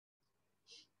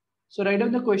So write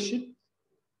down the question,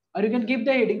 or you can give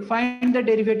the heading, find the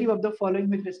derivative of the following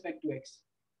with respect to x.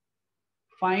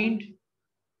 Find,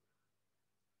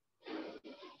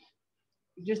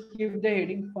 just give the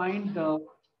heading, find the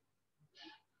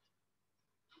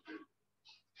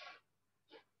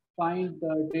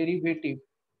derivative.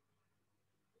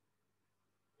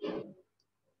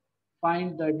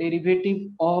 Find the derivative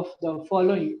of the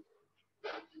following.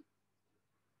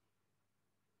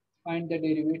 Find the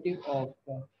derivative of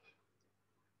the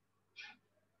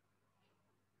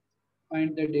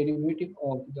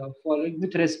following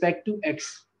with respect to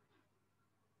x.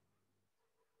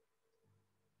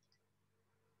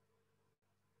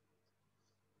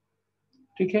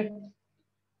 ठीक है?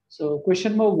 So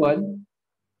question number 1,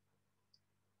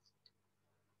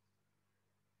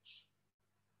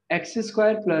 x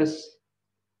square plus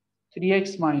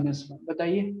 3x minus 1,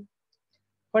 बताइए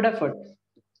फटाफट,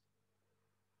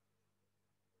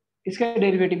 इसका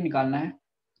derivative निकालना है.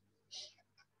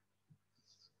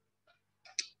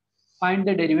 Find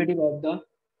the derivative of the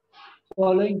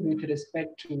following with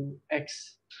respect to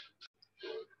x.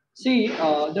 See,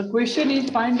 the question is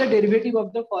find the derivative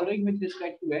of the following with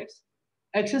respect to x.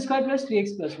 x square plus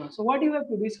 3x plus 1. So what you have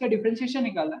to do, इसका differentiation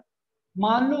निकालना है.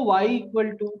 मान लो y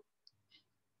equal to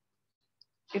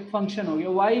एक function हो गया,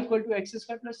 y equal to x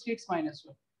square plus 3x minus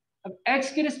 1. अब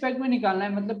x के respect में निकालना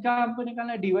है, मतलब क्या हमको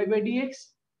निकालना है, dy बाई dx.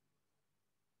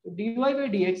 तो dy by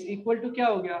dx equal to क्या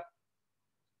हो गया,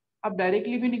 आप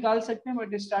डायरेक्टली भी निकाल सकते हैं,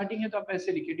 बट स्टार्टिंग है तो आप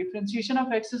ऐसे लिखिए, differentiation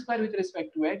of x square with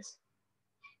respect to x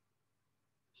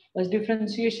plus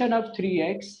differentiation of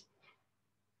 3x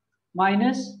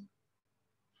minus,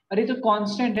 अरे तो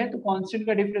कांस्टेंट है तो कांस्टेंट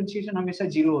का डिफरेंशिएशन हमेशा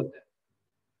 0 होता है.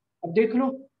 अब देख लो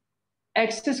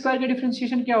एक्स स्क्वायर का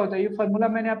डिफरेंशिएशन क्या होता है, ये फॉर्मूला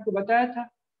मैंने आपको बताया था,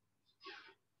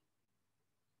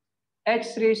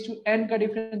 x रेज टू n का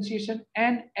differentiation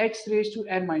n x raise to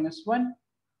n minus 1.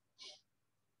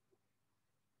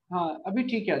 हाँ अभी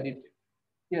ठीक है आदित्य,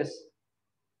 यस.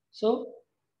 सो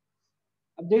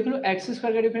अब देख लो एक्स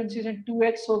स्क्वायर का डिफरेंशिएशन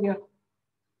 2x हो गया,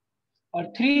 और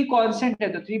 3 कांस्टेंट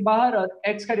है तो 3 बाहर, और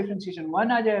x का डिफरेंशिएशन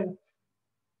 1 आ जाएगा.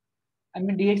 I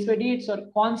mean dx by dx, और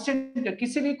कांस्टेंट का,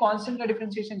 किसी भी कांस्टेंट का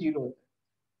डिफरेंशिएशन 0 होता है.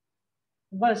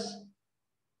 बस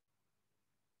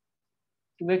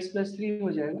 2x प्लस 3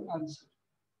 हो जाएगा आंसर.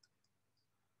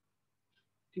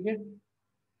 ठीक है.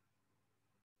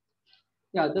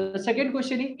 या द सेकंड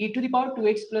क्वेश्चन है e to the power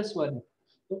 2x plus 1.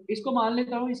 तो इसको मान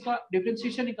लेता हूँ, इसका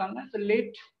डिफरेंशिएशन निकालना है, तो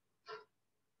late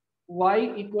y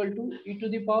equal to e to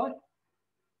the power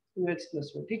 2x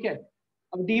plus 1. ठीक है.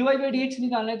 अब dy बाई dx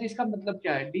निकालना है, तो इसका मतलब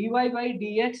क्या है, dy बाई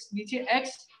dx नीचे x.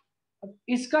 अब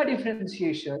इसका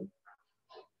डिफरेंशिएशन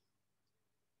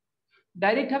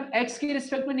डायरेक्ट हम x के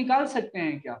रिस्पेक्ट में निकाल सकते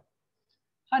हैं क्या?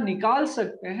 हाँ निकाल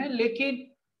सकते हैं,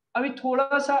 लेकिन अभी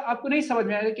थोड़ा सा आपको नहीं समझ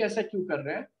में आएगा कि ऐसा क्यों कर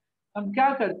रहे हैं. हम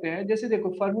क्या करते हैं, जैसे देखो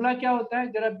फॉर्मूला क्या होता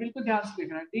है, जरा बिल्कुल ध्यान से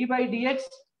देखना है, D by D x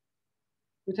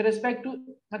with respect to,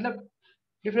 मतलब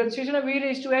differentiation of we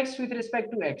raise to x with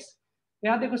respect to x.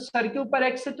 यहाँ देखो सर के ऊपर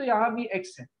एक्स है तो यहाँ भी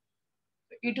एक्स है,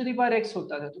 तो ई टू द पावर एक्स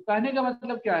होता था. तो कहने का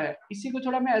मतलब क्या है, इसी को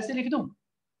थोड़ा मैं ऐसे लिख दूं,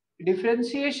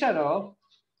 differentiation of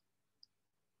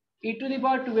e to the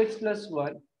power 2x plus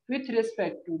 1 with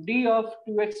respect to d of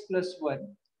 2x plus 1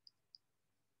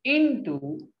 into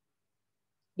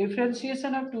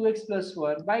differentiation of 2x plus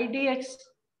 1 by dx.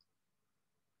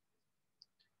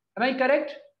 Am I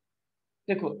correct?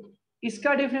 देखो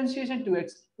इसका डिफरेंशिएशन 2x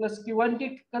प्लस की 1 के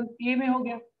ये में हो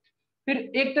गया. फिर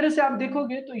एक तरह से आप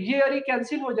देखोगे तो ये और ये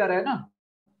कैंसिल हो जा रहा है ना,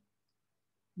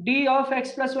 d of x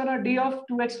plus 1 और d of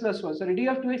 2x plus 1, sorry d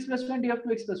of 2x plus 1 d of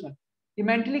 2x plus 1, ये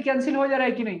मेंटली कैंसिल हो जा रहा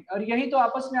है कि नहीं, और यही तो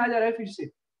आपस में आ जा रहा है. फिर से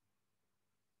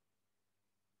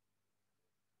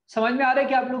समझ में आ रहा है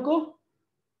क्या आप लोग को?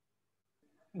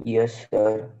 Yes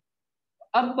sir.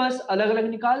 अब बस अलग अलग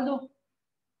निकाल दो.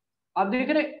 आप देख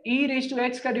रहे हैं e रेज टू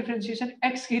x का डिफरेंशिएशन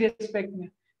x की रेस्पेक्ट में,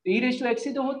 तो e रेज टू x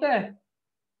ही तो होता है,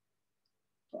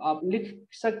 तो आप लिख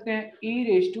सकते हैं e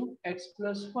raise to x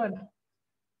plus 1,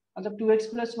 मतलब 2x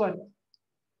plus 1.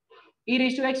 e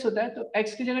raise to x होता है तो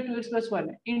x की जगह 2x प्लस 1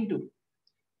 है, into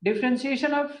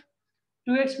differentiation of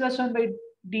 2x plus 1 by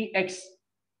dx.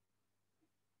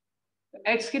 तो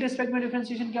x की रिस्पेक्ट में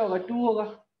डिफरेंशिएशन क्या होगा, 2 होगा,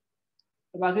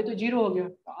 तो बाकी तो 0 हो गया.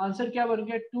 तो आंसर क्या बन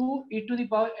गया, 2 e to the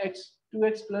power x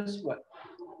 2x plus 1.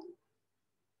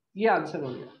 ये आंसर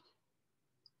हो गया.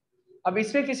 अब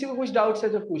इसमें किसी को कुछ डाउट्स है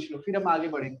तो पूछ लो, फिर हम आगे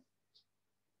बढ़ेंगे.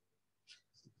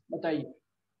 बताइए.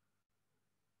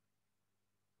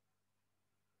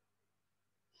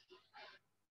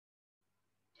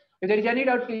 If there is any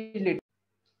doubt, please let.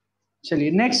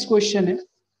 चलिए नेक्स्ट क्वेश्चन है,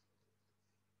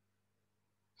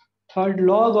 थर्ड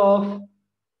लॉग ऑफ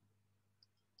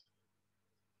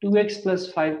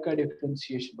 2x+5 का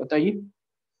डिफरेंशिएशन बताइए।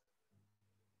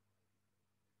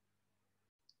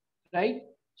 Right,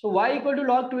 so y equal to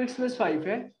log 2x+5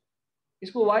 है,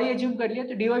 इसको y एज्यूम कर लिया,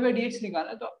 तो dy बाई dx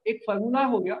निकाला, तो एक फॉर्मूला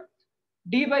हो गया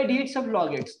d by dx of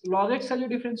log x। log x का जो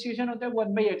डिफरेंशिएशन होता है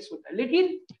 1/x होता है,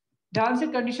 लेकिन ध्यान से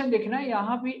कंडीशन देखना है,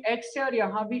 यहाँ भी x है और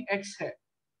यहाँ भी x है,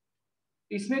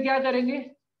 इसमें क्या करेंगे,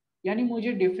 यानी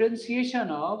मुझे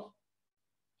differentiation of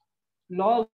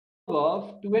log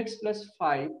of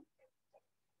 2x+5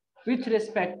 with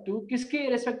respect to, किसके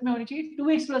रेस्पेक्ट में होनी चाहिए,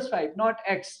 2x+5 नॉट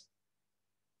x।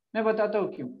 मैं बताता हूं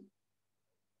क्यों।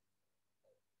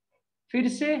 फिर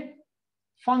से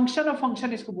फंक्शन ऑफ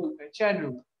फंक्शन इसको बोलते हैं, chain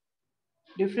rule.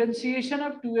 Differentiation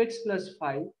of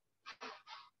 2x+5,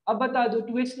 अब बता दो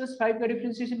 2x+5 का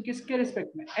डिफरेंशिएशन किसके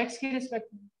रिस्पेक्ट में, x के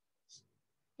रिस्पेक्ट में।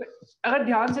 तो अगर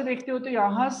ध्यान से देखते हो तो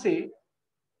यहां से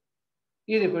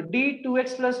ये देखो d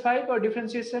 2x+5 और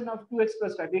डिफरेंशिएशन ऑफ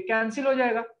 2x+5 ये कैंसिल हो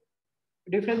जाएगा।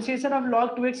 Differentiation of log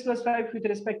 2x+5 with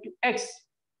respect to x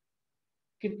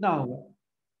कितना होगा,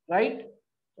 राइट।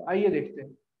 तो आइए देखते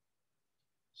हैं।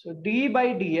 सो d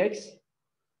by D x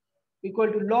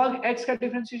equal to log x का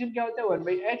डिफरेंशिएशन क्या होता है,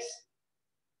 1/x,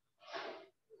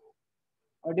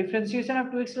 और डिफरेंशिएशन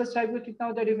ऑफ 2x+5 का कितना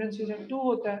होता है, डिफरेंशिएशन 2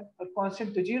 होता है, और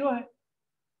कांस्टेंट तो 0 है,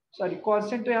 सॉरी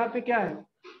कांस्टेंट तो यहाँ पे क्या है,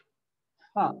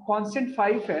 हाँ कांस्टेंट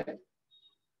 5 है,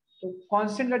 तो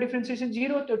कांस्टेंट का डिफरेंशिएशन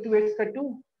 0, तो 2x का 2,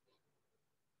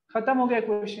 खत्म हो गया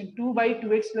क्वेश्चन।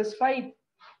 2/2x+5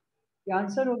 ये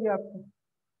आंसर हो गया आपका।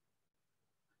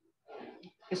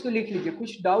 इसको लिख लीजिए,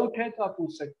 कुछ डाउट है तो आप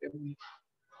पूछ सकते हैं।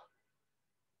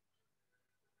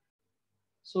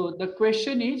 So the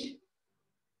question is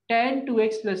tan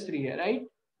 2x+3 है, राइट।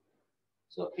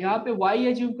 सो यहाँ पे y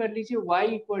एज्यूम कर लीजिए, y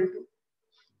equal to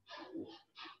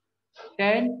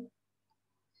tan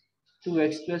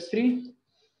 2x+3,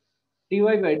 dy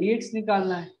by dx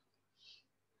निकालना है,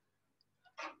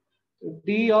 तो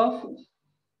d of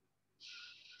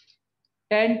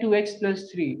tan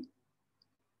 2x+3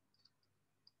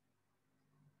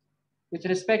 with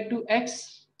respect to x।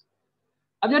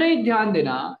 अब जरा एक ध्यान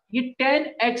देना, ये tan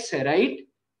x है, राइट,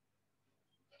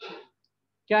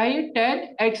 क्या है ये tan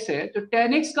x है, तो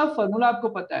tan x का फॉर्मूला आपको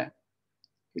पता है,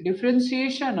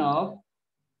 डिफरेंशिएशन ऑफ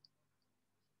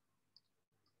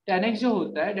tan x जो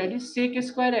होता है that is sec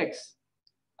square x,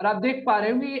 और आप देख पा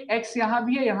रहे होंगे ये x यहाँ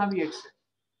भी है, यहाँ भी x है,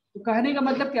 तो कहने का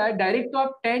मतलब क्या है, डायरेक्ट तो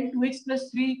आप tan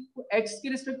 2x+3 को x के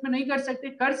रिस्पेक्ट में नहीं कर सकते,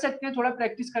 कर सकते हैं थोड़ा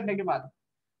प्रैक्टिस करने के बाद,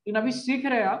 लेकिन अभी सीख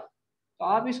रहे हैं आप, तो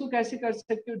आप इसको कैसे कर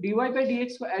सकते हो, dy बाई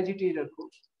dx को एज इट इज रखो,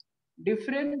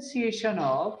 differentiation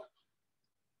of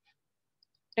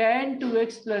tan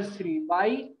 2x+3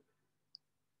 by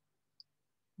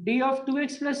d of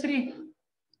 2x+3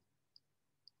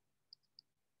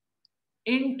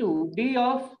 into d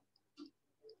of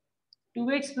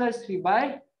 2x+3 bye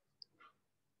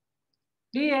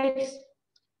dx।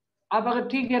 आप अगर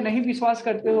ठीक है नहीं विश्वास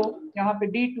करते हो यहाँ पे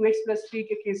d 2x+3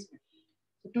 के केस में,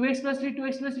 तो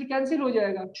 2x+3 कैंसिल हो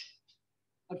जाएगा,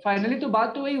 और फाइनली तो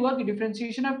बात तो वही हुआ कि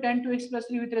differentiation of tan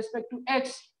 2x+3 with respect to x,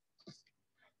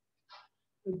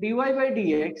 तो dy by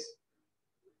dx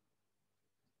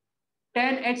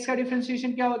tan x का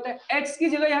डिफरेंशिएशन क्या होता है, x की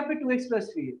जगह यहाँ पे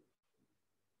 2x+3 है,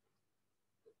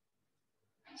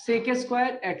 sec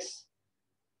स्क्वायर x,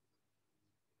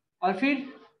 और फिर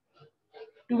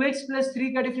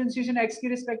 2x+3 का डिफरेंशिएशन x के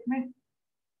रिस्पेक्ट में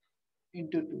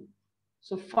इंटू 2।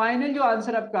 सो फाइनल जो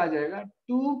आंसर आपका आ जाएगा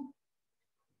 2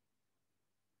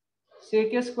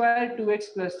 sec स्क्वायर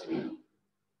 2x+3,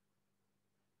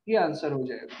 ये आंसर हो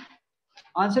जाएगा।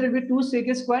 Answer will be 2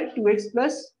 sec square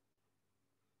 2x+3।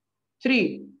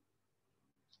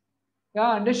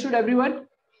 Yeah, understood everyone?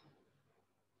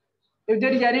 If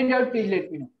there is any doubt, please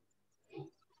let me know.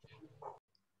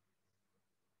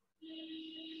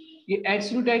 ये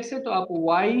x रूट x है, तो आप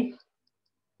y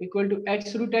equal to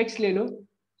x root x ले लो,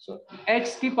 सो x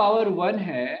की power 1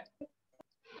 है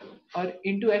और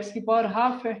इंटू x की power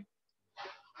half है,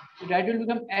 दैट विल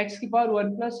बिकम x की पावर 1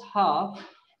 प्लस हाफ,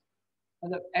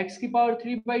 मतलब x की पावर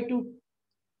 3/2।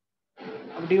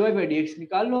 अब dy बाई dx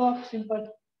निकाल लो आप, सिंपल,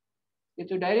 ये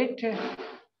तो डायरेक्ट है।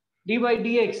 dy by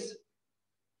dx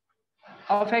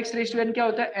of x raise to n क्या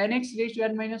होता है, nx raise to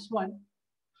n minus 1,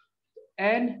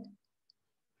 n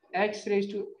x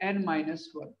raise to n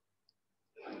minus 1,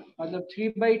 मतलब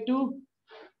 3/2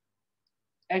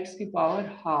 x की पावर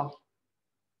हाफ,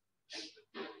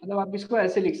 मतलब आप इसको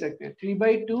ऐसे लिख सकते हैं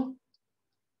 3/2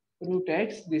 root x,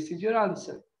 this is your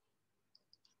answer.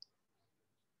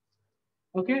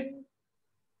 Okay,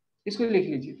 इसको लिख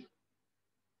लीजिए।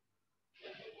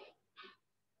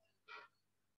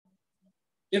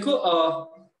 देखो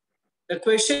the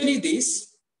question is this,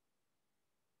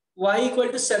 y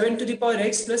equal to 7 to the power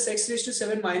x plus x raise to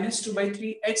 7 minus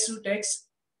 2/3 x root x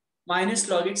minus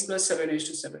log x plus 7 raise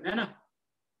to 7, है ना।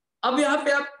 अब यहाँ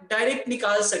पे आप डायरेक्ट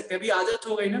निकाल सकते हैं, अभी आदत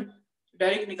हो गई ना,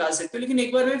 डायरेक्ट निकाल सकते हो, लेकिन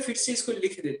एक बार मैं फिर से इसको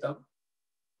लिख देता हूँ।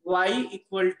 y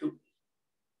equal to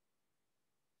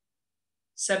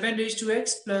 7 raise to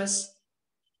x plus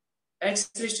x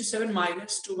raise to 7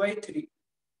 minus 2/3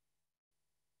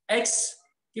 x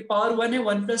की पावर 1 है,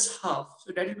 1 plus half,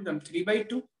 so that will become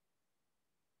 3/2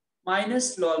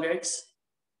 minus log x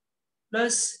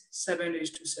plus 7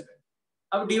 raise to 7।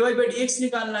 अब dy बाई dx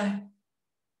निकालना है,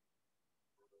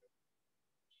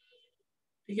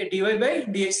 ठीक है, dy बाई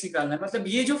dx निकालना है, मतलब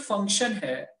ये जो फंक्शन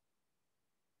है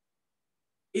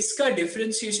इसका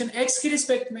डिफरेंशिएशन x के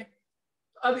रिस्पेक्ट में।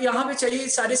 अब यहां पे चाहिए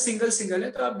सारे सिंगल सिंगल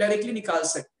है, तो आप डायरेक्टली निकाल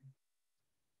सकते हैं।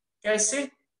 कैसे?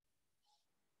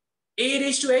 a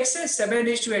रेज टू x है 7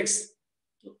 रेज टू x,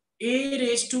 तो a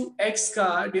रेज टू x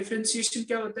का डिफरेंशिएशन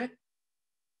क्या होता है?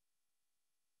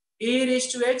 a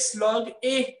raise to x log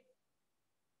a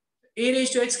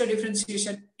raise to x का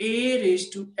differentiation a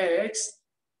raise to x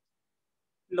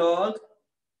log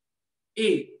a,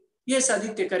 ये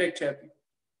आदित्य करेक्ट है अभी।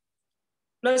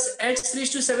 प्लस x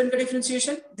रेज टू 7 का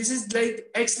differentiation, this is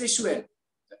like x raise to n,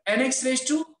 nx raise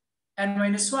to n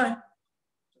minus 1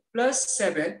 plus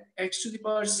 7 x to the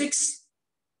power 6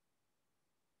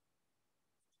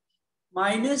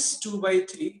 minus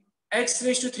 2/3 x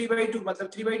raise to 3/2,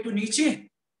 मतलब 3/2 नीचे,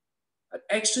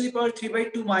 x to the power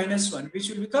 3/2 minus 1 which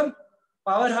will become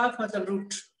power half, मतलब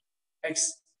root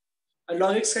x, और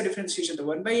log x का differentiation तो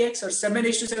 1/x, और 7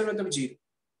 raise to 7 मतलब 0।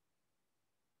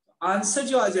 Answer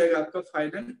जो आ जाएगा आपका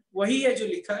फाइनल वही है जो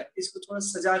लिखा है, इसको थोड़ा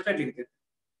सजा कर लिख देते हैं।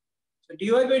 So dy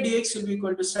by dx will be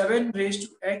equal to 7 raised to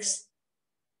x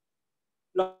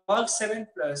log 7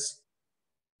 plus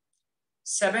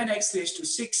 7x raised to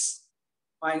 6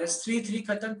 minus 3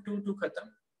 खत्म, 2 खत्म,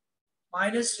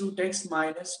 minus root x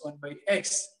minus 1 by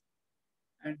x,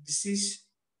 and this is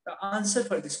the answer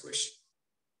for this question.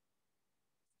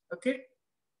 Okay,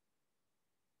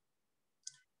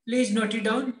 please note it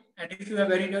down, and if you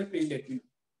have any doubt, please let me know.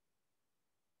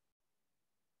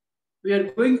 We are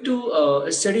going to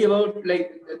study about, like,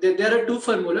 there are two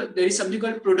formula. There is something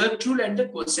called product rule and the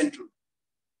quotient rule.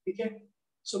 ठीक है,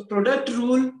 so product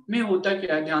rule में होता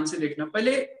क्या है, ध्यान से देखना,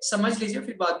 पहले समझ लीजिए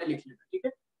फिर बाद में लिख लेना, ठीक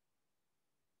है।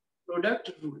 Product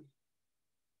rule,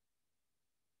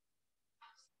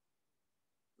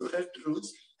 product rule,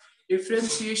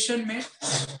 differentiation में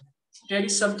there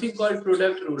is something called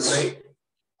product rule, right.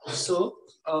 So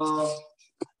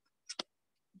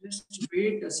just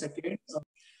wait a second.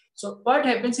 So what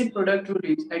happens in product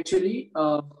rule is actually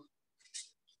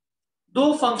दो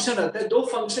फंक्शन रहते हैं, दो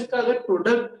फंक्शन का अगर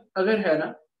प्रोडक्ट अगर है ना,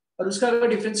 और उसका अगर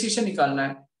डिफरेंशिएशन निकालना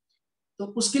है तो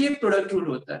उसके लिए प्रोडक्ट रूल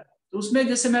होता है। तो उसमें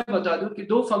जैसे मैं बता दूं कि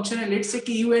दो फंक्शन है, लेट्स से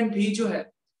कि u एंड v जो है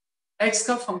x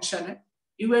का फंक्शन है,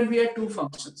 u and v are two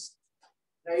functions,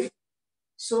 right.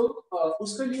 सो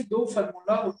उसके लिए दो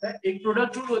फार्मूला होता है, एक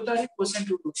प्रोडक्ट रूल होता है, एक क्वोशिएंट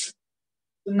रूल होता है।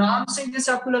 तो नाम से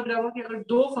जैसे आपको लग रहा होगा कि अगर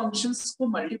दो फंक्शंस को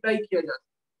मल्टीप्लाई किया जाता है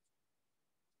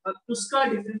और उसका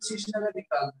डिफरेंशिएशन अगर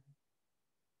निकालना है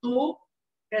तो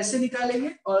कैसे निकालेंगे,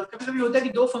 और कभी कभी होता है कि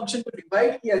दो फंक्शन को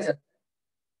डिवाइड किया जाता है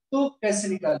तो कैसे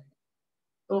निकालेंगे।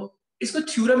 तो इसको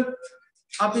थ्योरम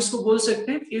आप इसको बोल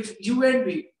सकते हैं, if u and v,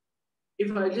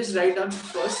 if I just write down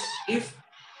first, if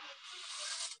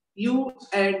u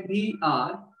and v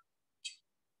are,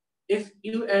 if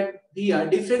u and v are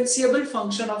differentiable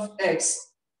function of x,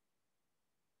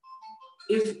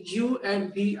 if u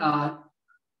and v are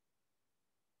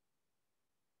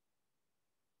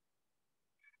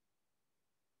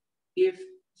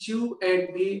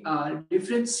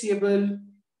differentiable,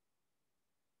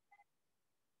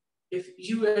 if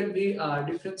u and v are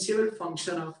differentiable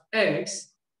function of x,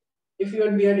 if u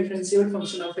and v are differentiable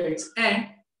function of x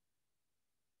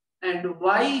and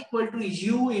y equal to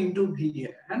u into v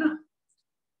है ना,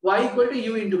 y equal to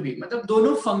u into v, मतलब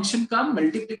दोनों function का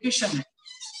multiplication है।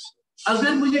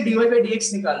 अगर मुझे dy by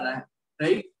dx निकालना है,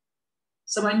 राइट,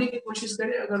 समझने की कोशिश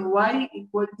करें, अगर y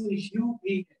equal to u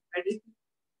v है, and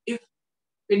if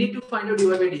we need to find out dy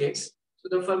by dx, so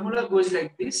the formula goes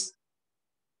like this,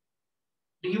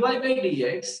 dy by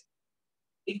dx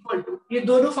equal to, ये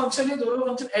दोनों फंक्शन है, दोनों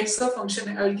फंक्शन x का फंक्शन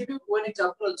है। I'll give you one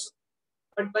example also,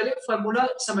 but पहले formula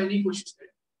समझने की कोशिश करें।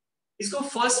 इसको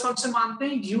फर्स्ट फंक्शन मानते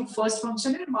हैं, u फर्स्ट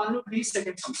फंक्शन है, मान लो v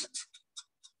सेकंड फंक्शन है।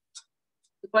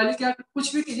 तो पहले क्या,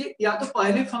 कुछ भी कीजिए, या तो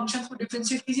पहले फंक्शन को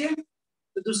डिफरेंशिएट कीजिए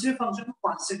तो दूसरे फंक्शन को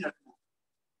कांस्टेंट रखना।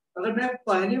 अगर मैं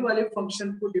पहले वाले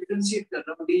फंक्शन को डिफरेंशिएट कर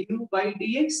रहा हूं du by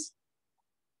dx,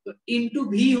 तो into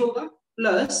v होगा,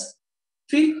 प्लस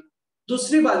फिर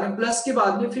दूसरी बात में प्लस के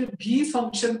बाद में फिर भी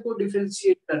फंक्शन को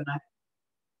डिफरेंशिएट करना है,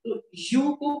 तो u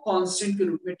को कांस्टेंट के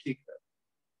रूप में ट्रीट कर,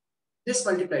 जस्ट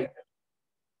मल्टीप्लाई कर,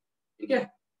 ठीक है।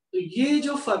 तो ये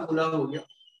जो फॉर्मूला हो गया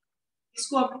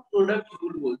इसको आप प्रोडक्ट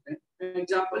रूल बोलते हैं। मैं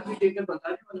एग्जांपल भी देकर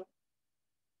बताने वाला हूं।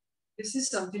 This is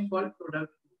something called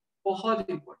product, बहुत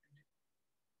इंपॉर्टेंट है।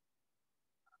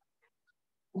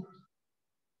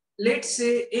 लेट्स से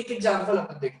एक एग्जांपल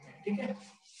अपन देखते हैं, ठीक है।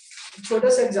 छोटा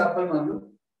सा एग्जांपल मान लो,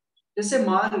 जैसे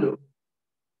मान लो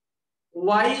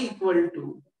y equal to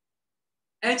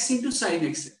x into sine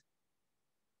x है,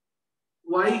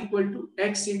 y equal to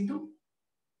x into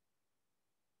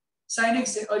sine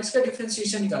x है, और इसका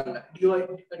डिफरेंशिएशन निकालना है, dy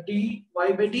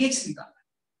बाई dx निकालना है।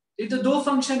 ये तो दो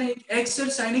फंक्शन है, x और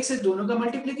साइन एक्स है, दोनों का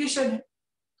मल्टीप्लीकेशन है।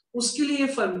 उसके लिए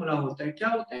फॉर्मूला होता है, क्या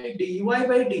होता है, dy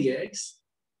by dx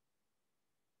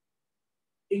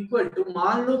equal to,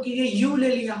 मान लो कि ये u ले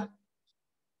लिया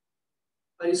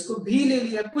और इसको v ले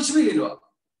लिया, कुछ भी ले लो आप,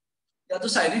 या तो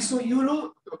साइन एक्स को u लो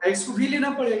तो x को v लेना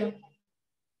पड़ेगा।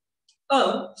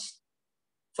 अब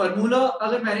फॉर्मूला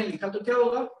अगर मैंने लिखा तो क्या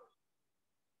होगा,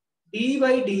 d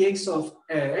by dx of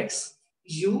x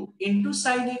u into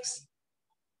sine x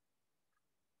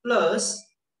plus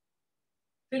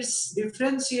फिर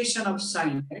differentiation of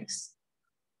sine x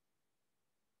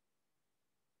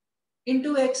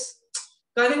into x.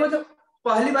 कहने का मतलब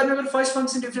पहली बार में अगर फर्स्ट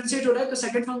फंक्शन डिफरेंशिएट हो रहा है तो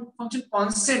सेकंड फंक्शन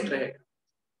कांस्टेंट रहेगा,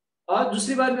 और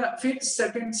दूसरी बार में फिर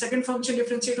सेकंड फंक्शन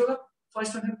डिफरेंशिएट होगा,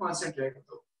 फर्स्ट फंक्शन कांस्टेंट रहेगा।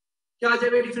 तो क्या आ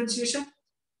जाएगा डिफरेंशिएशन,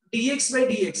 dx बाई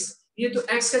dx, ये तो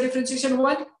x का डिफरेंशिएशन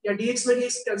 1 या dx बाई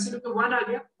dx कैंसिल तो 1 आ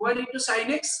गया, 1 into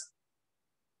sine x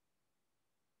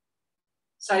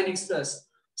plus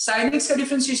sine x का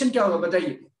डिफरेंशिएशन क्या होगा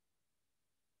बताइए,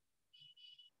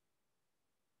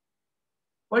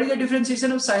 what is the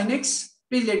differentiation of sine x,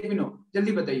 please let me know,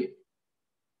 जल्दी बताइए।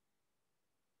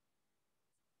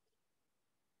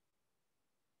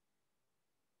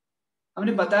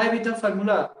 हमने बताया भी था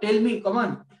formula, tell me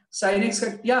common, sine x का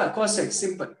या cos x,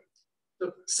 सिंपल। तो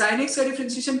sin x का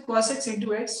differentiation cos x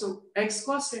into x, so x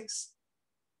cos x,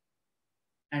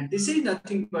 and this is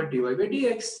nothing but dy by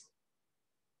dx.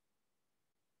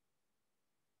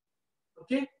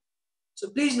 Okay, so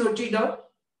please note it down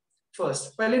first,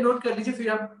 पहले note कर लीजिए, फिर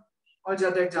हम और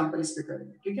ज्यादा एग्जांपल इस पे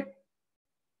करेंगे, ठीक है।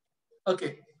 Okay,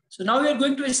 so now we are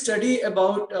going to study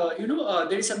about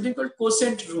there is something called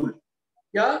quotient rule,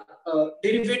 या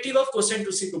डेरिवेटिव ऑफ कोसेंट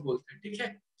उसी को बोलते हैं, ठीक है।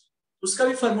 उसका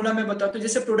भी फॉर्मूला मैं बताता हूँ।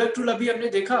 जैसे प्रोडक्ट रूल अभी हमने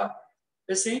देखा,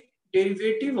 वैसे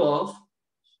डेरिवेटिव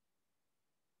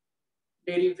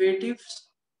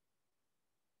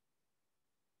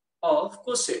ऑफ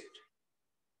कोसेंट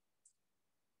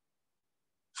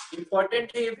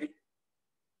इंपॉर्टेंट है ये भी।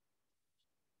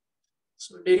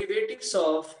 सो derivatives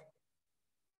of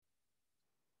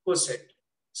quotient,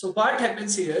 so what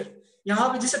happens here, यहाँ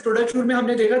पे जैसे प्रोडक्ट रूल में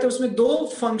हमने देखा था उसमें दो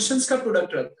फंक्शंस का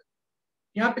प्रोडक्ट रहता है।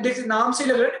 यहाँ पे देखिए नाम से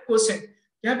लग रहा है ना कोसेंट,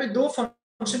 यहाँ पे दो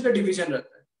फंक्शन का डिवीजन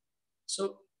रहता है। सो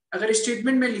अगर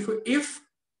स्टेटमेंट में लिखो, if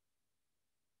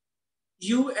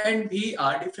u and v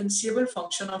are differentiable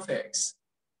function of x,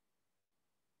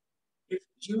 if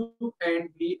u and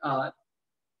v are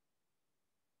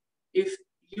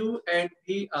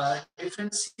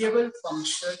differentiable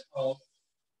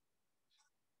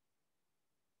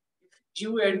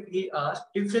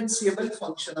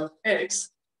function of x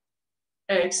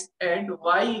and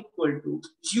y equal to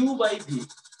u by v।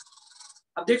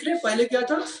 अब देख रहे हैं पहले क्या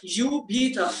था, u v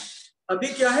था,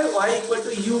 अभी क्या है, y equal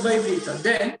to u by v था।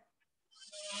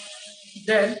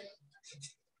 then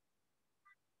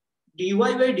dy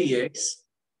by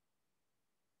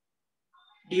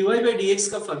dx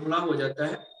का फॉर्मूला हो जाता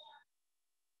है,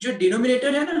 जो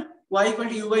डिनोमिनेटर है ना y equal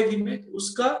to you by we में,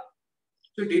 उसका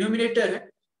जो डिनोमिनेटर है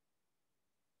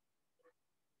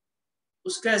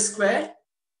उसका स्क्वायर,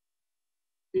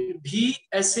 फिर भी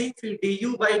ऐसे ही, फिर D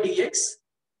you by D x,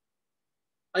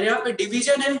 और यहाँ पे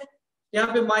डिवीजन है,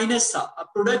 यहाँ पे माइनस था, अब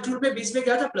प्रोडक्ट रूल में बीच में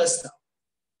क्या था, प्लस था।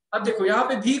 अब देखो यहाँ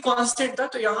पे भी कांस्टेंट था,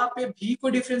 तो यहाँ पे भी को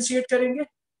डिफरेंशिएट करेंगे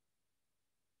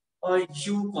और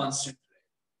u कांस्टेंट,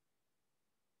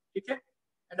 ठीक है।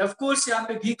 एंड ऑफ कोर्स यहाँ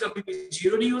पे भी कभी भी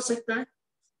जीरो नहीं हो सकता है,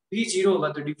 भी जीरो होगा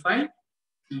तो define.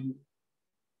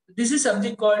 This is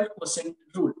something called quotient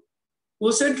rule.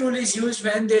 Quotient rule is used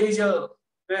when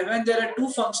there are two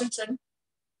functions and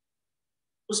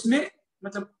उसमें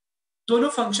मतलब दोनों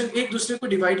फंक्शन एक दूसरे को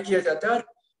डिवाइड किया जाता है और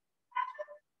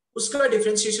उसका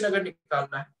डिफरेंशिएशन अगर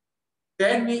निकालना है,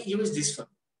 then we use this one.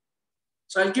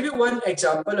 So I'll give you one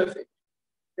example of it,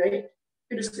 right?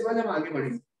 फिर उसके बाद हम आगे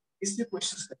बढ़ेंगे, इसमें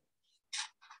क्वेश्चंस करेंगे।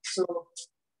 So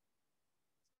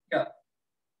yeah,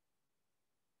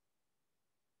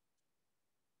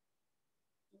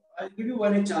 I'll give you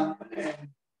one example and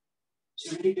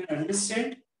so you can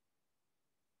understand.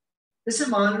 जैसे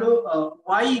मान लो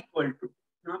y इक्वल टू,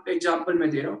 यहाँ पे एग्जाम्पल में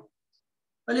दे रहा हूँ,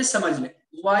 पहले समझ लें।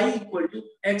 y equal to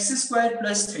x square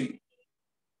plus 3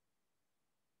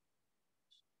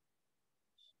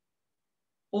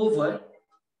 over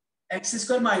x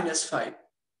square minus 5।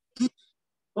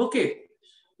 Okay,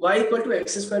 y equal to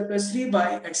x square plus 3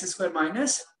 by x square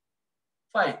minus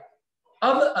 5।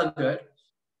 अब अगर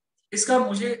इसका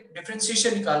मुझे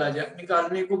डिफरेंशिएशन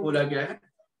निकालने को बोला गया है,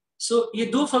 सो ये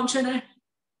दो फंक्शन है।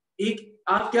 एक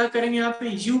आप क्या करेंगे, यहाँ पे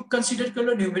u कंसीडर कर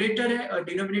लो, न्यूमरेटर है और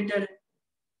डिनोमिनेटर है।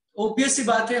 ऑब्वियस सी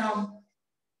बात है, हम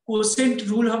कोसेंट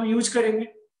रूल हम यूज करेंगे।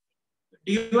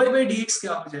 dy बाई dx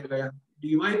क्या हो जाएगा, यहाँ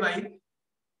dy बाई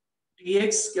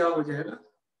dx क्या हो जाएगा,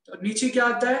 तो नीचे क्या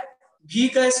आता है v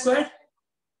का स्क्वायर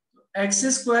एक्स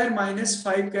स्क्वायर माइनस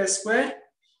 5 का square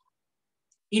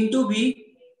into v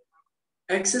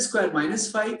x square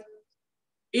minus 5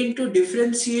 into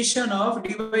differentiation of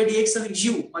dy by dx of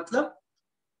u, मतलब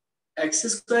एक्स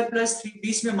स्क्वायर प्लस 3,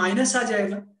 बीच में माइनस आ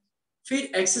जाएगा,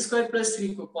 फिर एक्स स्क्वायर प्लस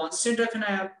 3 को कांस्टेंट रखना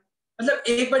है। आप मतलब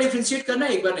एक बार डिफरेंशिएट करना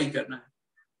है, एक बार नहीं करना है।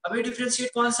 अभी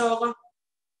डिफरेंशिएट कौन सा होगा,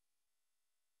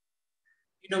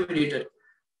 डिनोमिनेटर,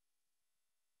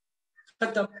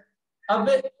 खत्म।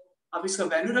 अब इसका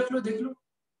वैल्यू रख लो, देख लो,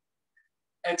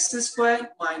 एक्स स्क्वायर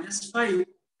माइनस 5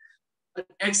 और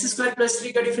एक्स स्क्वायर प्लस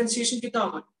 3 का डिफरेंशिएशन कितना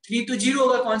होगा, 3 तो 0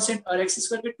 होगा कांस्टेंट, और एक्स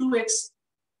स्क्वायर पे 2x,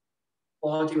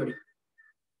 बहुत ही बढ़िया।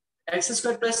 एक्स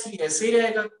स्क्वायर प्लस 3 ऐसे ही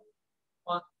रहेगा,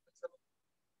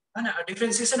 है ना।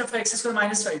 Differentiation of x square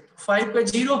minus 5, 5 का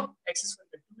 0, एक्स स्क्वायर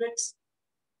पे 2x।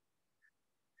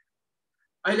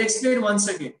 I will explain once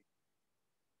again,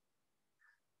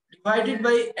 divided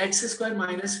by x square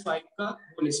minus 5 का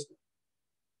whole square.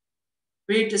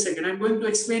 Wait a second, I am going to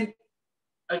explain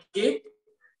again,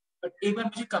 but एक बार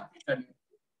मुझे complete कर लें।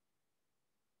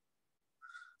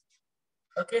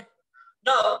 Okay,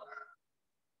 now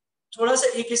थोड़ा सा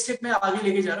एक स्टेप में आगे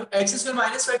लेके जा रहा हूँ। X square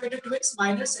minus 5 into 2x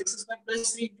minus x square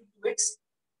plus 3 into 2x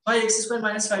bye x square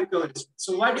minus 5 का whole square.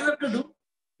 So what you have to do,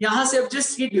 यहाँ से अब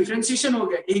जस्ट ये डिफरेंशिएशन हो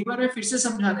गया, एक बार मैं फिर से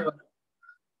समझाने वाला हूँ।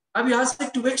 अब यहाँ से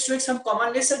 2x हम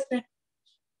कॉमन ले सकते हैं।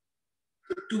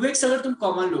 2x अगर तुम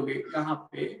कॉमन लोगे यहाँ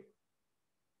पे,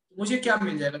 तो मुझे क्या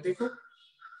मिल जाएगा, देखो,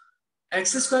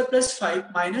 x square plus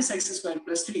 5 minus x square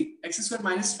plus 3, x square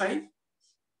minus 5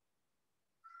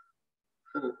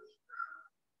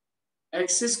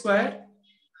 x square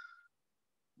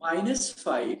minus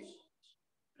 5,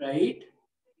 right,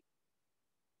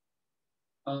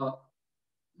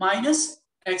 minus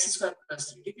x square plus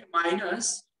 3, ठीक है, माइनस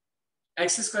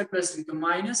एक्स स्क्वायर प्लस 3, तो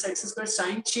minus x square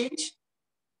sine change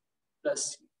plus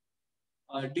 3,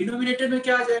 और डिनोमिनेटर में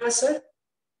क्या आ जाएगा सर,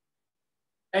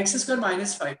 एक्स स्क्वायर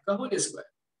माइनस 5 का whole square,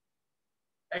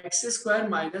 x square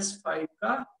minus 5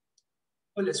 का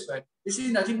whole square, this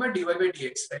is nothing but dy by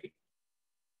dx, right,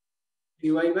 dy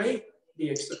by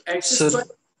dx। तो x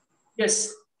square, yes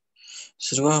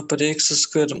sir वहां पर x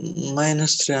square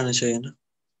minus 3 आना चाहिए ना।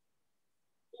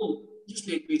 जस्ट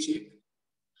लेट मी चेक,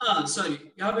 हाँ sorry,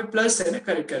 यहाँ पे प्लस है ना,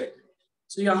 करेक्ट करेक्ट,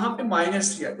 सो यहाँ पे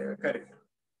माइनस 3 आ जाएगा, correct,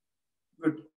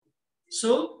 good.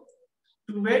 So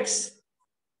 2x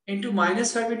into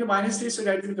minus 5 into minus 3, so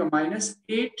that will become minus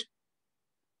 8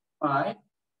 by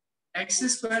x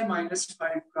square minus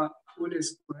 5 का whole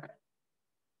square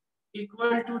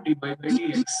equal to dy by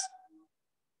dx।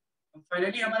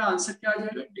 Finally हमारा आंसर क्या आ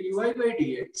जाएगा, dy by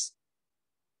dx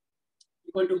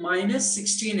equal to minus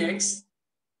 16x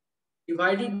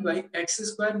divided by x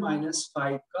square minus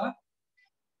 5 का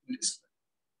whole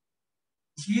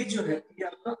square। ये जो है ये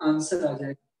आपका आंसर आ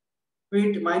जाएगा,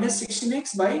 wait, minus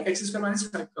 16x by x square minus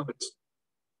 5 का whole square।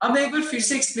 अब मैं एक बार फिर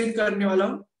से एक्सप्लेन करने वाला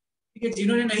हूँ, ठीक है,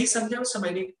 जिन्होंने नहीं समझा वो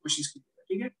समझने की कोशिश कीजिएगा,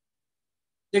 ठीक है।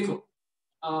 देखो,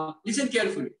 लिसन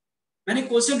केयरफुली, मैंने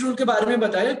कोसेंट रूल के बारे में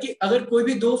बताया कि अगर कोई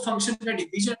भी दो फंक्शन का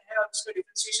डिवीजन है और उसका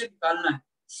डिफरेंशिएशन निकालना है,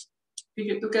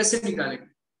 ठीक है, तो कैसे निकालेंगे,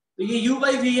 तो ये u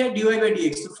by v है, dy by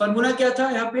dx, तो फॉर्मूला क्या था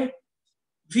यहाँ पे,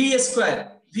 v स्क्वायर,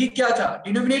 v क्या था,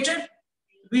 denominator,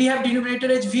 we have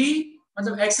denominator as v,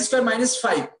 मतलब x square minus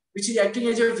 5 which is acting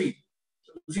as a v,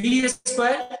 v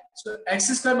square, so x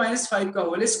square minus 5 का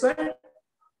होल स्क्वायर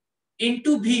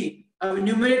into v। अब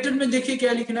न्यूमरेटर में देखिए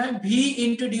क्या लिखना है, v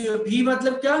into d, v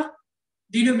मतलब क्या,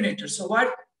 denominator, so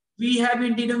what we have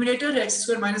in denominator x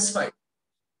square minus 5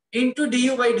 into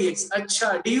du by dx।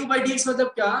 अच्छा, du by dx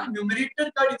मतलब क्या, न्यूमरेटर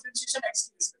का डिफरेंशिएशन x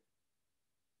की respect,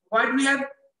 what we have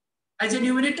as a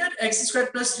numerator x square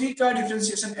plus 3 का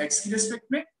differentiation x की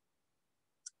respect में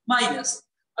minus.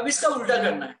 अब इसका उल्टा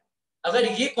करना है, अगर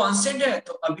ये कांस्टेंट है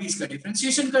तो अभी इसका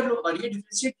डिफरेंशिएशन कर लो, और ये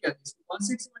डिफरेंशिएट किया तो इसको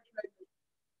कांस्टेंट से मल्टीप्लाई कर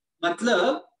लो,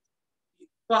 मतलब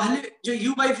पहले जो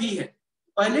u बाई v है,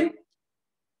 पहले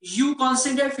u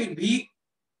कांस्टेंट है, फिर v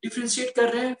डिफरेंशिएट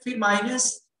कर रहे हैं, फिर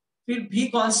माइनस, फिर v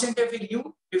कांस्टेंट है, फिर u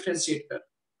डिफरेंशिएट कर,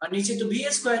 और नीचे तो v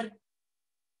square,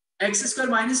 x square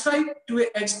minus 5, to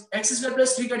x square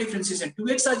plus 3 का डिफरेंशिएशन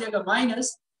 2x आ जाएगा,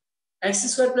 माइनस एक्स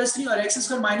स्क्वायर प्लस 3 और एक्स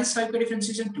स्क्वायर माइनस 5 का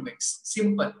डिफरेंशिएशन 2x,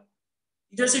 सिंपल।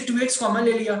 इधर से 2x कॉमन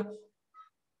ले लिया,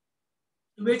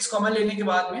 2x कॉमन लेने के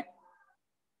बाद में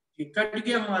कट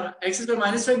गया हमारा x square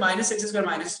minus 5 minus x square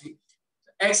minus 3,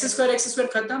 x square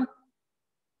खत्म,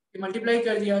 मल्टीप्लाई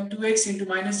कर दिया 2x इंटू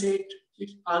माइनस 8, फिर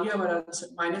आ गया हमारा answer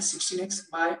minus 16x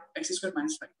bye x square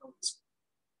minus 5।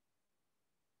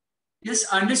 Yes,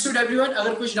 understood everyone?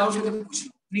 अगर कुछ डाउट है तो पूछिए।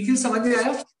 निखिल समझ में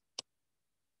आया?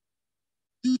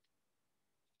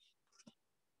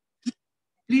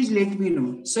 Please let me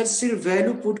know. Sir सिर्फ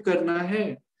वैल्यू पुट करना है।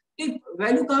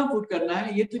 वैल्यू कहाँ पुट करना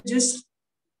है, ये तो जस्ट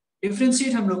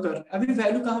डिफरेंशिएट हम लोग कर रहे हैं, अभी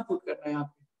वैल्यू कहाँ पुट करना है यहाँ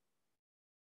पे?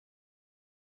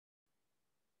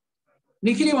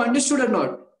 निखिल यू अंडरस्टूड और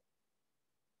not?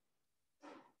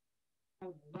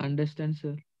 Understand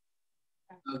sir.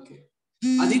 Okay,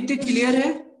 Aditya clear है?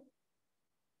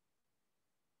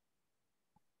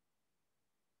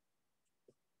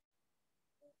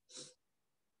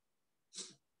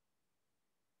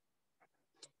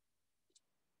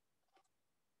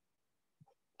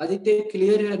 आदित्य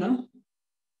क्लियर है ना?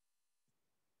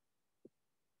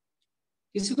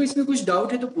 किसी को इसमें कुछ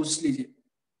डाउट है तो पूछ लीजिए।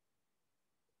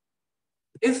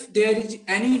 If there is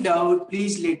any doubt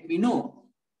please let me know.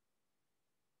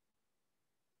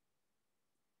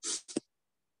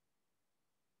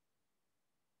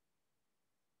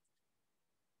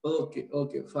 Okay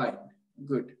okay fine,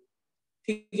 good,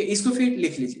 ठीक है, इसको फिर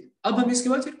लिख लीजिए। अब हम इसके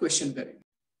बाद फिर क्वेश्चन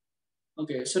करेंगे।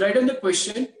 Okay, so right on the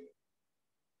question,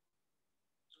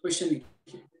 question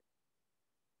लिखिए।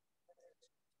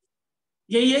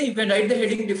 यही है, you can write the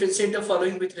heading differentiate the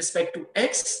following with respect to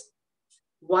x,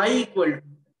 y equal to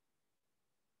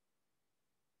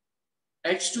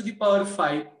x to the power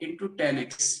 5 into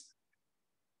 10x,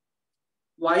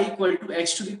 y equal to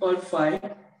x to the power 5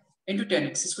 into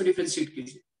 10x, इसको differentiate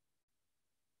कीजिए।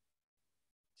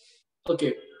 Okay,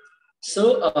 so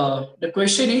the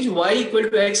question is y equal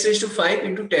to x raised to 5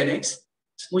 into 10x,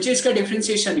 मुझे इसका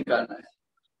differentiation निकालना है।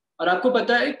 और आपको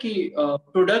पता है कि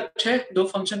प्रोडक्ट है दो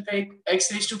फंक्शन का, एक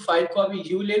x raised to 5 को अभी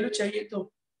u ले लो चाहिए तो,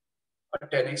 और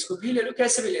 10x को भी ले लो,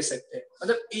 कैसे भी ले सकते हैं।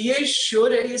 मतलब ये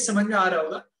श्योर है, ये समझ में आ रहा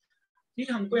होगा कि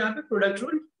हमको यहाँ पे प्रोडक्ट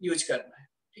रूल यूज करना है,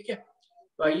 ठीक है।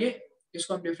 तो आइए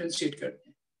इसको हम डिफरेंशिएट करते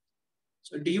हैं।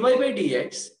 सो dy by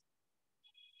dx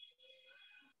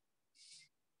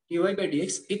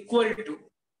equal to,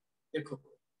 देखो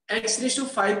x रेज टू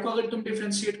 5 को अगर तुम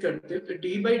डिफरेंशिएट करते हो तो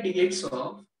d by dx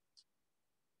of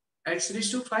x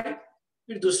raise to 5,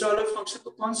 फिर दूसरा वाला फंक्शन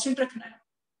को कांस्टेंट रखना है।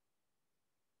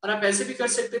 और आप ऐसे भी कर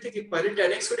सकते थे कि पहले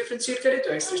 10x को डिफरेंशिएट करें तो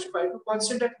x रेज टू 5 को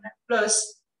कांस्टेंट रखना है, प्लस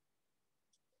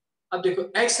अब देखो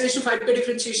x रेज टू 5 का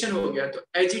डिफरेंशिएशन हो गया तो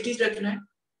एज इट इज रखना है,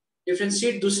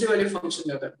 डिफरेंशिएट दूसरे वाले फंक्शन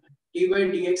का करना है, d by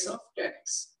dx of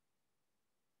 10x।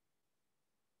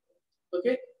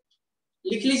 Okay,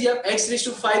 लिख लीजिए आप x रेज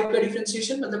टू 5 का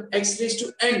डिफरेंशिएशन, मतलब x रेज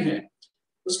टू n है,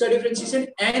 उसका differentiation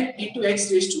n into x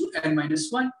raise to n minus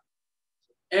 1,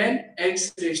 n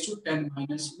x raise to n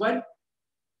minus 1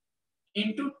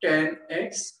 into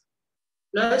 10x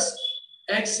plus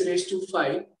x raise to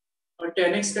 5, और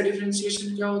 10x का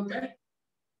differentiation क्या होता है,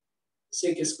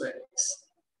 sec square x।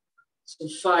 So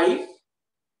 5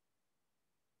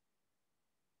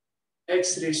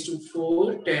 x raise to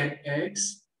 4 10x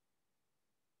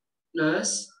plus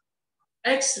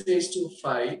x raise to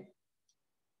 5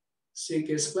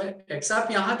 sec square x।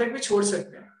 आप यहां तक भी छोड़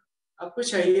सकते हैं, आपको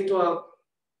चाहिए तो आप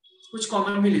कुछ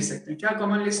कॉमन भी ले सकते हैं। क्या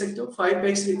कॉमन ले सकते हो,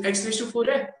 5x x रेज टू 4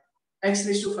 है, x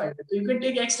रेज टू 5 है, तो you can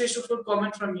take x raise to 4 common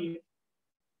from here,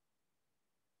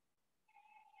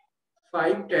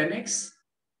 5 10x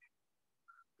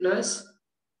plus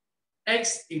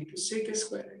x into sec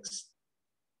square x।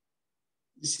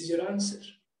 This is your answer.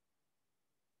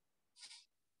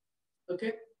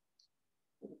 Okay,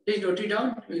 please note it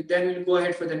down, then we'll go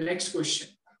ahead for the next question।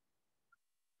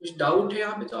 कुछ doubt है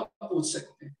यहाँ पे तो आप पूछ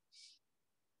सकते हैं।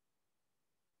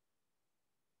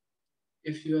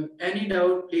 If you have any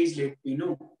doubt, please let me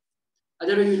know.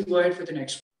 Otherwise, we'll go ahead for the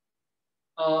next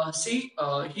one। See,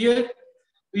 here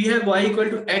we have y equal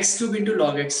to x cube into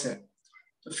log x है,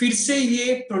 तो फिर से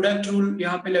ये प्रोडक्ट रूल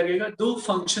यहाँ पे लगेगा। दो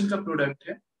function का प्रोडक्ट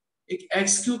है, एक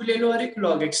x क्यूब ले लो और एक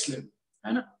log x ले लो,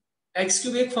 है ना। x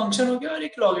क्यूब एक फंक्शन हो गया और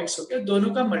एक log x हो गया,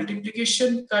 दोनों का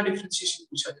मल्टीप्लीकेशन का डिफरेंशिएशन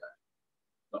पूछा जा रहा है।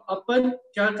 तो अपन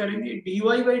क्या करेंगे, dy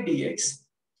by dx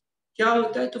क्या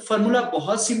होता है, तो फॉर्मूला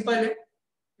बहुत सिंपल है,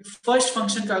 फर्स्ट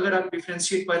फंक्शन का अगर आप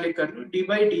डिफरेंशिएट पहले कर लो D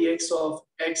by D x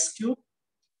of x cube,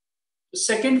 तो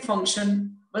सेकेंड फंक्शन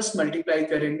बस मल्टीप्लाई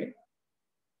करेंगे,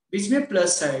 बीच में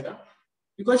प्लस आएगा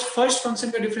बिकॉज फर्स्ट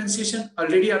फंक्शन का डिफरेंशिएशन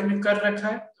ऑलरेडी आपने कर रखा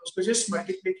है, तो उसको जस्ट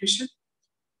मल्टीप्लीकेशन,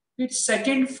 फिर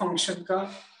सेकेंड फंक्शन का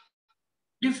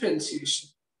डिफरेंशिएशन,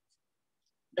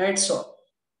 दैट्स ऑल।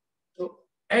 तो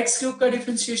एक्स क्यूब का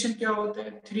डिफरेंशिएशन क्या होता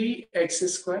है,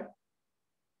 3x²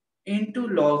 into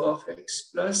log of x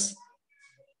plus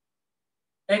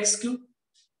x cube,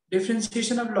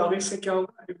 differentiation of log x का क्या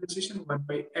होगा, डिफरेंशिएशन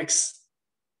 1/x।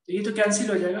 तो ये तो कैंसिल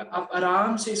हो जाएगा, आप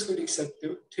आराम से इसको लिख सकते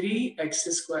हो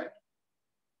 3x²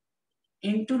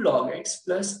 into log x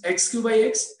plus x cube by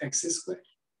x, x square.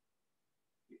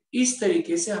 इस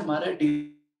तरीके से हमारा dy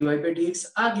बाई डी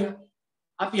एक्स आ गया।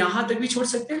 आप यहां तक भी छोड़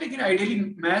सकते हैं, लेकिन आइडियली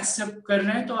मैथ्स जब कर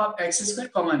रहे हैं तो आप एक्स स्क्वायर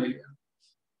कॉमन ले लिया,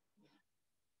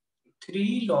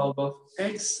 3 लॉग ऑफ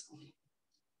एक्स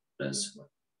प्लस 1,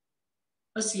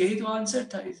 बस यही तो आंसर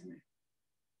था इसमें।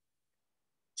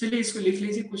 चलिए इसको लिख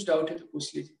लीजिए, कुछ डाउट है तो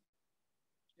पूछ लीजिए,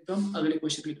 तो हम अगले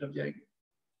क्वेश्चन की तरफ जाएंगे।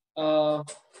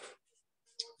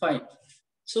 फाइन,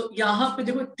 सो यहाँ पे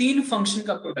देखो 3 फंक्शन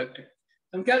का प्रोडक्ट है,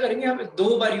 हम क्या करेंगे, यहाँ पे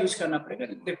 2 बार यूज करना पड़ेगा।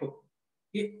 देखो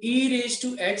ये e raise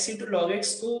to x into log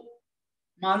x को,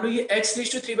 मान लो ये x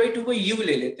रेज टू 3/2 को u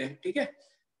ले लेते हैं, ठीक है,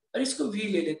 और इसको v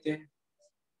ले लेते हैं,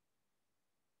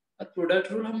 और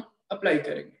प्रोडक्ट रूल हम अप्लाई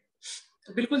करेंगे।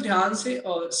 तो बिल्कुल ध्यान से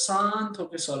और शांत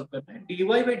होकर सॉल्व करना है। dy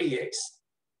बाई डी एक्स,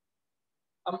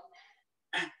 हम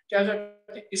क्या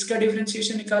करते हैं, इसका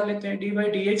डिफरेंशिएशन निकाल लेते हैं, D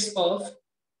by D x of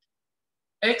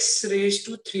x raise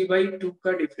to 3/2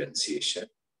 का डिफरेंशिएशन,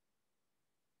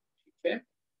 ठीक है,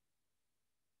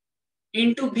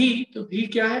 इंटू v, तो v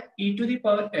क्या है, e to the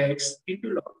power x into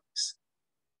log x,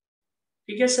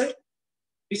 ठीक है सर,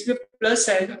 इसमें प्लस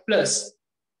आएगा प्लस,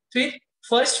 फिर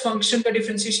फर्स्ट फंक्शन का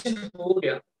डिफरेंशिएशन हो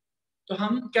गया, तो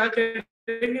हम क्या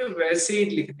करेंगे, वैसे ही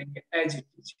लिख देंगे एज इट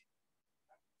इज,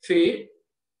 फिर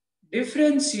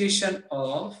differentiation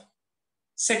of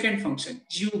second function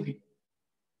u भी,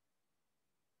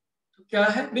 तो क्या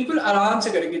है, बिल्कुल आराम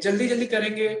से करेंगे, जल्दी जल्दी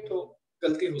करेंगे तो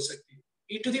गलती हो सकती है,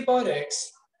 e to the power x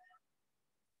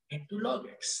into log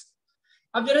x।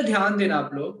 अब जरा ध्यान देना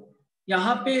आप लोग,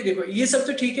 यहाँ पे देखो ये सब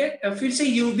तो ठीक है, फिर से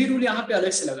u भी रूल यहाँ पे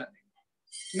अलग से लगा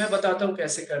देंगे, मैं बताता हूँ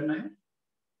कैसे करना है।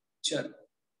 चलो,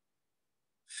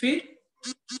 फिर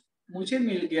मुझे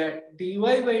मिल गया dy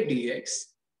by D x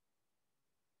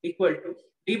equal to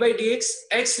D by D x,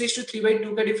 x raise to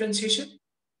 3/2 का डिफरेंशिएशन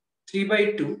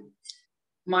 3/2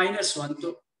 माइनस 1,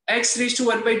 तो x रेज टू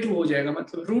 1/2 हो जाएगा,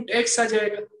 मतलब रूट x आ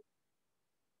जाएगा,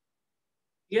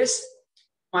 यस,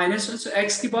 माइनस 1, सो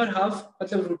x की पावर हाफ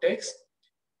मतलब root x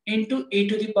into e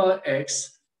to the power x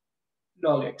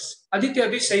log x। Aditya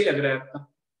अभी सही लग रहा है आपका,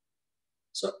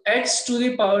 सो x टू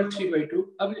द पावर 3/2।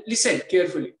 अब लिसन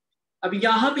केयरफुली, अब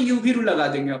यहां पे u भी रूल लगा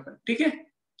देंगे अपन, ठीक है,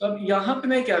 तो अब यहां पे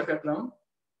मैं क्या कर रहा हूं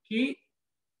कि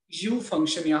u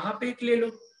फंक्शन यहां पे एक ले लो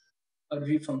और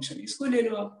v फंक्शन इसको ले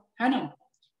लो आप, है ना,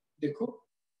 देखो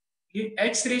ये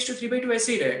x रेज टू 3/2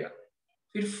 ऐसे ही रहेगा,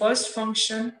 फिर फर्स्ट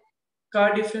फंक्शन का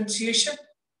डिफरेंशिएशन,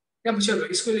 या चलो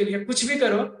इसको ले लिया, कुछ भी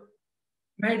करो,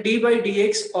 मैं D by D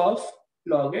x of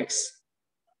log x,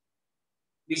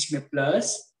 बीच में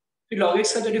प्लस, फिर लॉग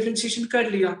एक्स का तो डिफरेंशिएशन कर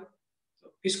लिया,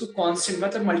 तो इसको कांस्टेंट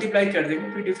मतलब मल्टीप्लाई कर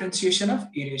देंगे, फिर differentiation of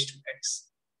e raise to x.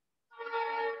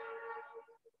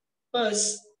 बस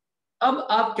अब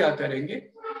आप क्या करेंगे,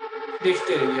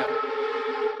 देखते रहिए आप,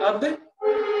 अब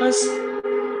बस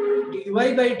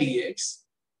dy by D x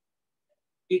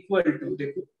equal to,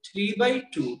 देखो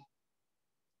 3/2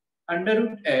 under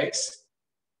root x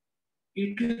e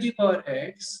to the power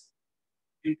x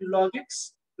into log x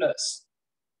plus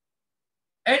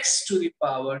x to the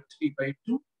power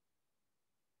 3/2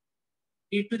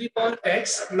 e to the power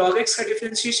x, log x का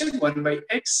differentiation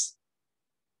 1/x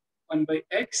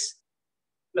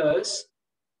plus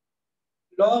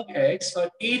log x, और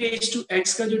e raise to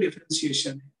x का जो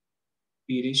differentiation है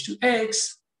e raise to x,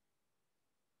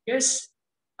 yes.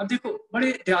 अब देखो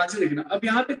बड़े ध्यान से देखना, अब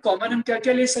यहाँ पे कॉमन हम क्या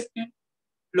क्या ले सकते हैं,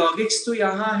 log x तो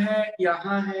यहाँ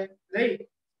है, राइट,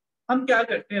 हम क्या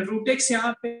करते हैं, रूट x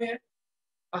यहाँ पे है,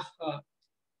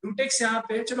 रूट एक्स यहाँ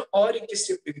पे है, चलो और एक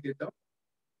स्टेप लिख देता हूँ,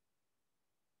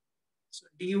 so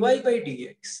dy by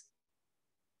dx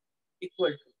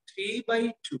equal to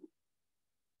 3/2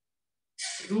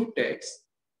 root x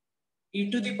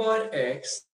e to the power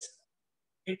x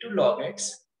into log x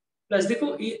plus, देखो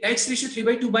ये x रेशियो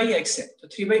 3/2 बाई x है, तो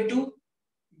 3/2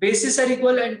 bases are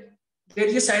equal and there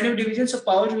is a sign of division, so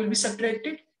power will be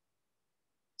subtracted,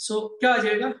 so क्या आ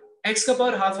जाएगा, x का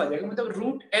power half आ जाएगा, मतलब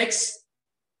root x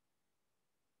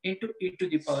into e to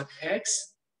the power x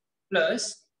plus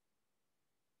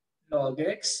log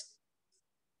x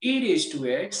e raised to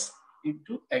x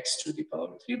into x to the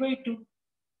power 3/2।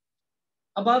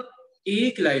 अब आप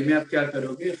एक line में आप क्या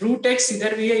करोगे, रूट एक्स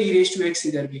इधर भी है, ई रेज टू एक्स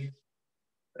इधर भी है,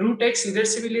 रूट एक्स इधर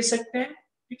से भी ले सकते हैं,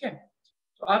 ठीक है।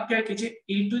 तो आप क्या कीजिए,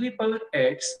 ई to the power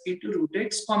x into root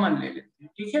x common ले लेते हैं,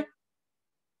 ठीक है।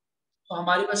 तो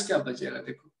हमारे पास क्या बचेगा,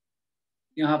 देखो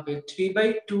यहाँ पे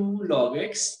 3/2 log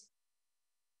x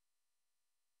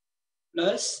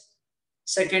plus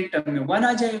second term में 1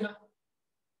 आ जाएगा,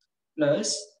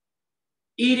 plus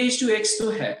e raise to x तो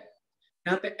है,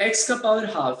 यहाँ पे x का पावर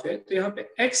हाफ है तो यहाँ पे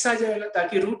x आ जाएगा,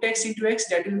 ताकि root x into x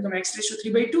that will become x raise to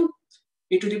 3/2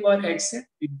 e to the power x है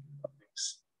x।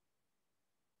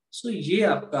 सो ये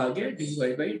आपका आ गया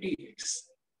dy/dx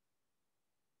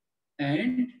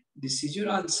and this is your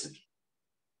answer,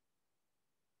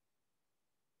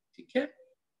 ठीक है।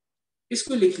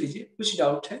 इसको लिख लीजिए, कुछ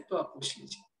डाउट है तो आप पूछ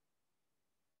लीजिए।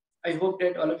 I hope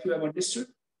that all of you have understood,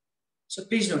 so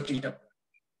please note it up.